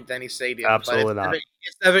in Bryant-Denny Stadium. Absolutely not.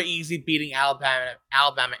 It's never easy beating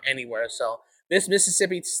Alabama anywhere. So this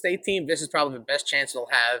Mississippi State team, this is probably the best chance they'll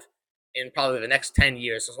have in probably the next 10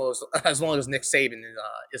 years, as long as Nick Saban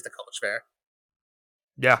is the coach there.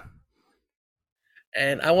 Yeah.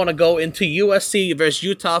 And I want to go into USC versus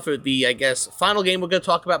Utah for the, I guess, final game we're going to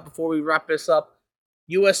talk about before we wrap this up.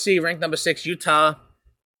 USC ranked number 6, Utah,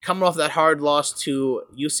 coming off that hard loss to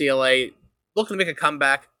UCLA, looking to make a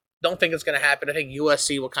comeback. Don't think it's going to happen. I think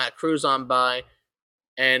USC will kind of cruise on by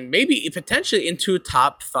and maybe potentially into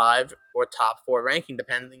top 5 or top 4 ranking,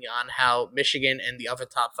 depending on how Michigan and the other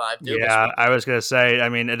top 5 do. Yeah, I was going to say, I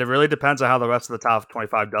mean, it really depends on how the rest of the top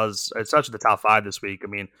 25 does, especially the top 5 this week. I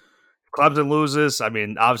mean, if Clemson loses, I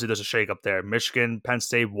mean, obviously there's a shakeup there. Michigan, Penn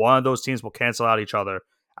State, one of those teams will cancel out each other.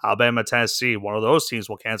 Alabama, Tennessee, one of those teams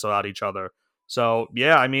will cancel out each other. So,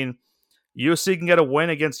 yeah, I mean, USC can get a win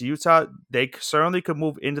against Utah. They certainly could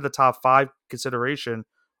move into the top 5 consideration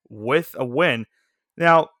with a win.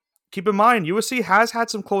 Now, keep in mind, USC has had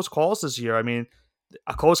some close calls this year. I mean,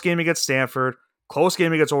 a close game against Stanford, close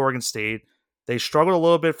game against Oregon State. They struggled a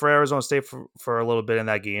little bit for Arizona State for a little bit in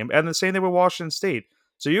that game. And the same thing with Washington State.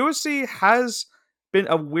 So USC has been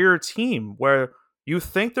a weird team where you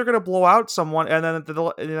think they're going to blow out someone, and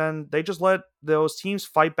then they just let those teams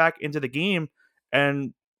fight back into the game,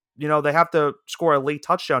 and they have to score a late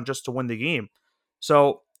touchdown just to win the game.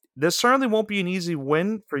 So this certainly won't be an easy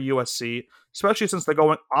win for USC, especially since they're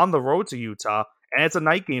going on the road to Utah, and it's a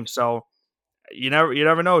night game. So you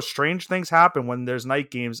never know. Strange things happen when there's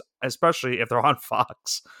night games, especially if they're on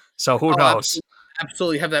Fox. So who knows?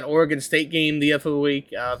 Absolutely. Have that Oregon State game the other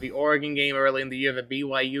week, the Oregon game early in the year, the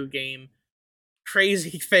BYU game.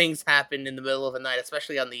 Crazy things happen in the middle of the night,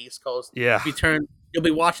 especially on the East Coast. Yeah. You'll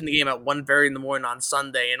be watching the game at 1:30 in the morning on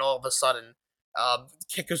Sunday, and all of a sudden,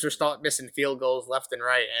 kickers will start missing field goals left and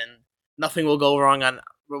right, and nothing will go right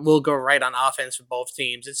on offense for both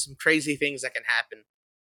teams. It's some crazy things that can happen.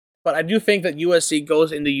 But I do think that USC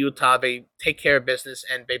goes into Utah, they take care of business,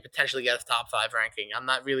 and they potentially get a top 5 ranking. I'm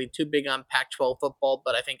not really too big on Pac-12 football,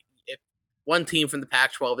 but I think if one team from the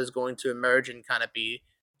Pac-12 is going to emerge and kind of be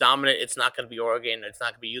dominant, it's not going to be Oregon, it's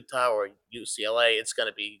not going to be Utah or UCLA, it's going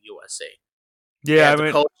to be USC. Yeah,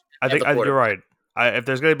 I think you're right. If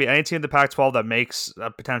there's going to be any team in the Pac-12 that makes a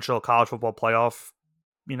potential college football playoff,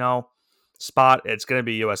 spot, it's going to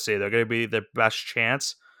be USC. They're going to be their best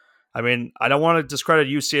chance. I mean, I don't want to discredit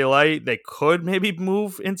UCLA. They could maybe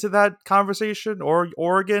move into that conversation, or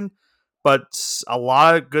Oregon, but a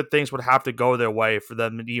lot of good things would have to go their way for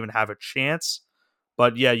them to even have a chance.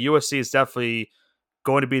 But yeah, USC is definitely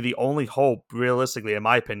going to be the only hope, realistically, in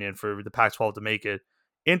my opinion, for the Pac-12 to make it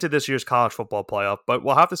into this year's college football playoff. But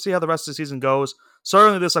we'll have to see how the rest of the season goes.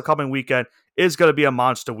 Certainly this upcoming weekend is going to be a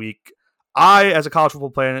monster week. I, as a college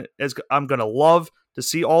football player, I'm going to love to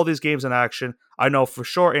see all these games in action. I know for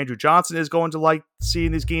sure Andrew Johnson is going to like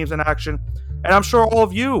seeing these games in action. And I'm sure all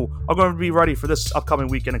of you are going to be ready for this upcoming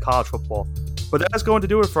weekend in college football. But that's going to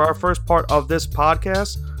do it for our first part of this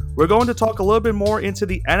podcast. We're going to talk a little bit more into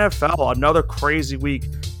the NFL, another crazy week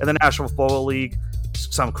in the National Football League,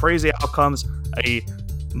 some crazy outcomes, a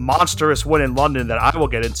monstrous win in London that I will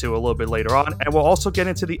get into a little bit later on, and we'll also get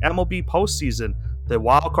into the MLB postseason. The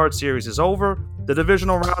wildcard series is over. The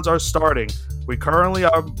divisional rounds are starting. We currently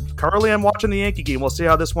am watching the Yankee game. We'll see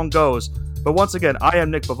how this one goes. But once again, I am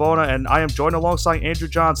Nick Pavona, and I am joined alongside Andrew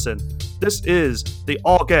Johnson. This is the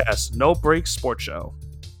All Gas, No Breaks Sports Show.